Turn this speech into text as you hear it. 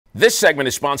This segment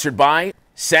is sponsored by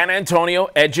San Antonio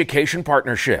Education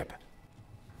Partnership.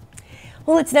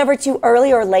 Well, it's never too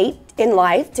early or late in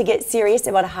life to get serious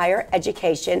about higher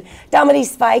education. Dominique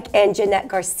Spike and Jeanette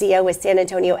Garcia with San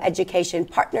Antonio Education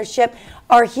Partnership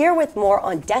are here with more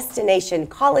on Destination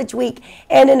College Week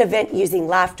and an event using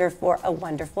laughter for a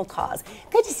wonderful cause.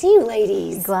 Good to see you,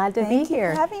 ladies. Glad to be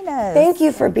here. Thank you for having us. Thank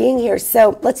you for being here.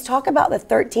 So let's talk about the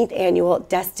 13th annual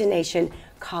Destination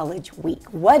College Week.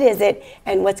 What is it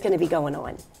and what's going to be going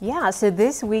on? Yeah, so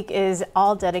this week is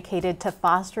all dedicated to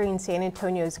fostering San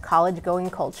Antonio's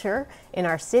college-going culture in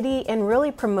our city and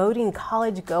really promoting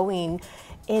college-going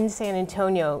in San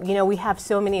Antonio. You know, we have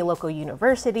so many local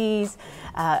universities,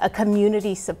 a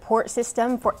community support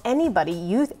system for anybody,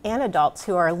 youth and adults,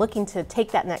 who are looking to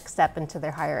take that next step into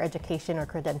their higher education or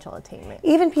credential attainment.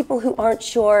 Even people who aren't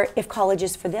sure if college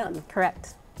is for them.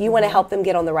 Correct. You want to help them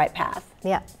get on the right path.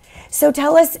 Yeah. So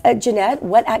tell us, Jeanette,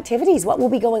 what will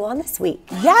be going on this week?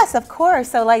 Yes, of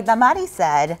course. So like Damari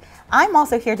said, I'm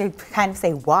also here to kind of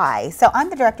say why. So I'm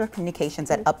the Director of Communications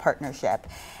at UP Partnership,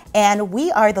 and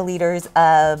we are the leaders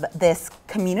of this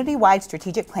community-wide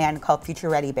strategic plan called Future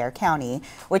Ready Bexar County,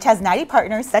 which has 90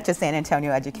 partners such as San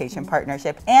Antonio Education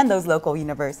Partnership and those local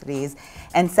universities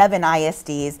and 7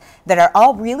 ISDs that are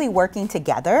all really working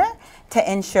together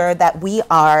to ensure that we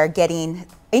are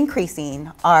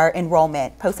increasing our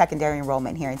enrollment, post-secondary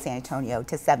enrollment here in San Antonio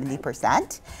to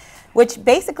 70%, which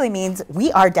basically means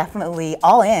we are definitely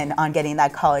all in on getting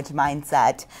that college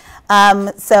mindset.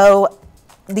 So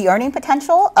the earning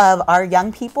potential of our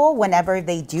young people, whenever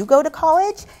they do go to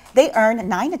college, they earn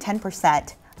 9 to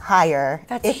 10% higher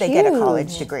if they get a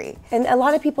college degree. And a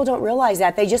lot of people don't realize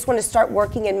that. They just want to start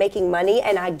working and making money,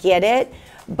 and I get it,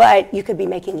 but you could be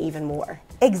making even more.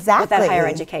 Exactly. With that higher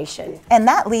education. And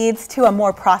that leads to a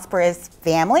more prosperous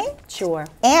family. Sure.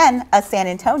 And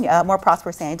a more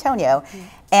prosperous San Antonio.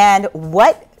 And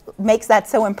what makes that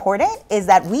so important is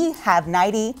that we have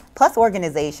 90 plus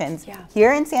organizations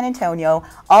here in San Antonio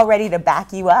all ready to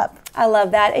back you up. I love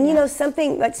that. And you know,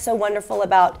 something that's so wonderful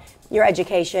about your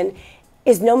education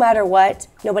is no matter what,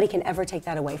 nobody can ever take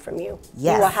that away from you.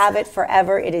 Yes. You will have it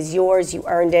forever. It is yours. You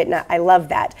earned it. And I love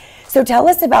that. So tell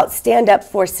us about Stand Up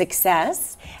for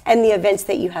Success and the events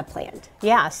that you have planned.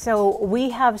 Yeah, so we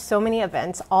have so many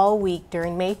events all week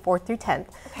during May 4th through 10th.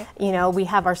 Okay. You know, we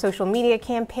have our social media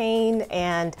campaign,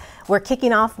 and we're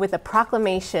kicking off with a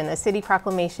proclamation, a city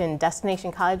proclamation,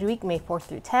 Destination College Week, May 4th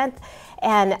through 10th.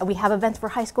 And we have events for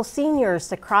high school seniors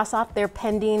to cross off their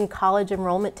pending college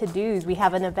enrollment to-dos. We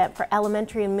have an event for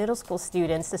elementary and middle school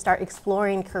students to start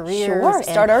exploring careers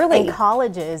and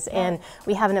colleges. Yeah. And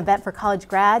we have an event for college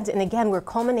grads. And again, we're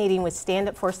culminating with Stand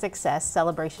Up for Success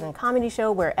celebration and comedy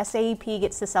show, where SAEP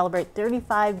gets to celebrate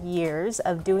 35 years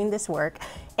of doing this work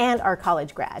and our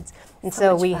college grads. And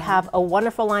so we have a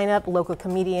wonderful lineup, local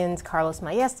comedians,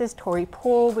 Maestas, Tori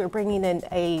Pool. We're bringing in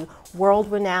a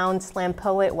world-renowned slam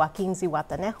poet, Joaquin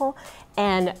Zihuatanejo,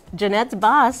 and Jeanette's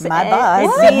boss, my boss,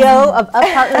 and CEO of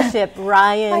UP Partnership,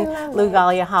 Ryan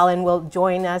Lugalia-Hollon, will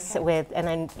join us and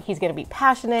then he's going to be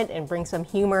passionate and bring some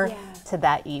humor to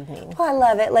that evening. Oh, I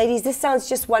love it, ladies. This sounds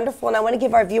just wonderful, and I want to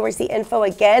give our viewers the info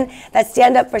again. That's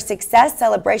Stand Up for Success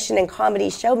Celebration and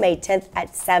Comedy Show, May 10th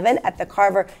at 7 at the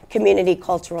Carver Community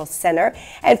Cultural Center.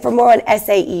 And for more on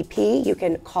SAEP, you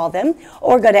can call them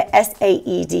or go to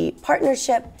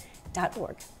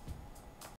saedpartnership.org.